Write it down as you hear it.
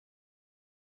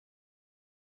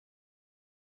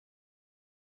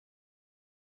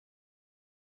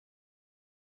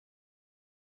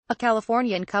a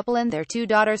Californian couple and their two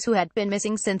daughters who had been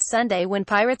missing since Sunday when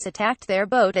pirates attacked their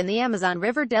boat in the Amazon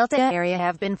River Delta area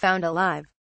have been found alive.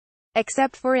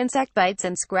 Except for insect bites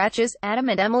and scratches, Adam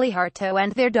and Emily Harto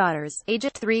and their daughters,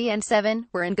 aged 3 and 7,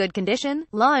 were in good condition,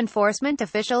 law enforcement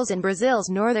officials in Brazil's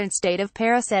northern state of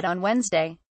Pará said on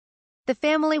Wednesday. The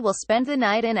family will spend the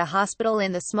night in a hospital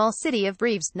in the small city of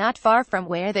Breves, not far from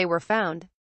where they were found.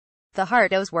 The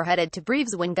Hartos were headed to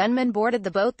Breves when gunmen boarded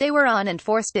the boat they were on and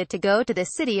forced it to go to the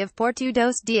city of Porto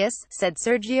dos Dias, said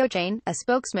Sergio Chain, a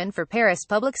spokesman for Paris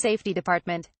Public Safety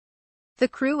Department. The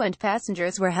crew and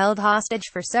passengers were held hostage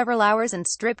for several hours and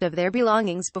stripped of their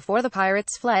belongings before the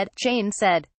pirates fled, Chain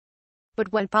said.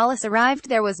 But when police arrived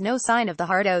there was no sign of the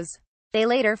Hartos. They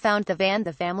later found the van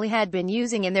the family had been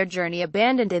using in their journey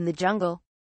abandoned in the jungle.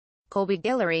 Colby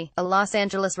Guillory, a Los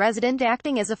Angeles resident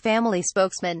acting as a family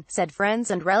spokesman, said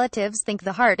friends and relatives think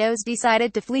the Hartos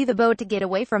decided to flee the boat to get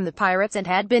away from the pirates and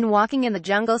had been walking in the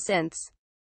jungle since.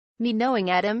 Me knowing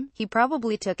Adam, he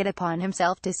probably took it upon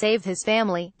himself to save his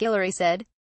family, Guillory said.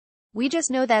 We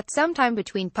just know that sometime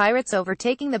between pirates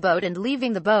overtaking the boat and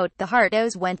leaving the boat, the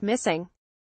Hartos went missing.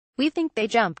 We think they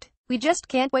jumped. We just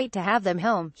can't wait to have them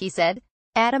home, he said.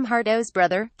 Adam Harto's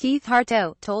brother, Keith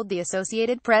Harto, told the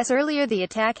Associated Press earlier the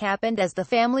attack happened as the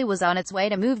family was on its way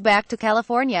to move back to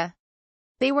California.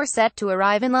 They were set to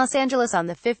arrive in Los Angeles on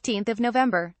the 15th of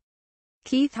November.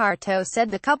 Keith Harto said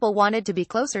the couple wanted to be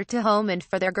closer to home and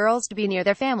for their girls to be near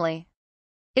their family.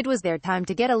 It was their time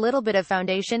to get a little bit of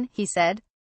foundation, he said.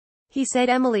 He said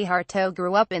Emily Harto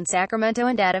grew up in Sacramento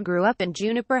and Adam grew up in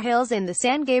Juniper Hills in the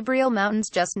San Gabriel Mountains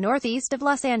just northeast of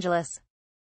Los Angeles.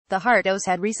 The Hartos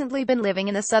had recently been living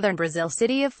in the southern Brazil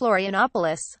city of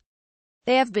Florianopolis.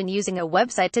 They have been using a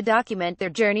website to document their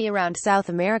journey around South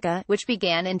America, which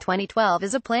began in 2012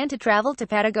 as a plan to travel to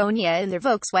Patagonia in their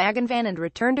Volkswagen van and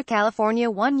return to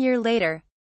California 1 year later.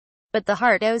 But the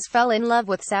Hartos fell in love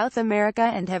with South America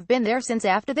and have been there since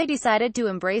after they decided to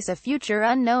embrace a future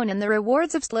unknown and the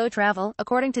rewards of slow travel,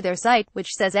 according to their site,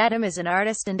 which says Adam is an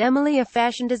artist and Emily a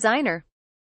fashion designer.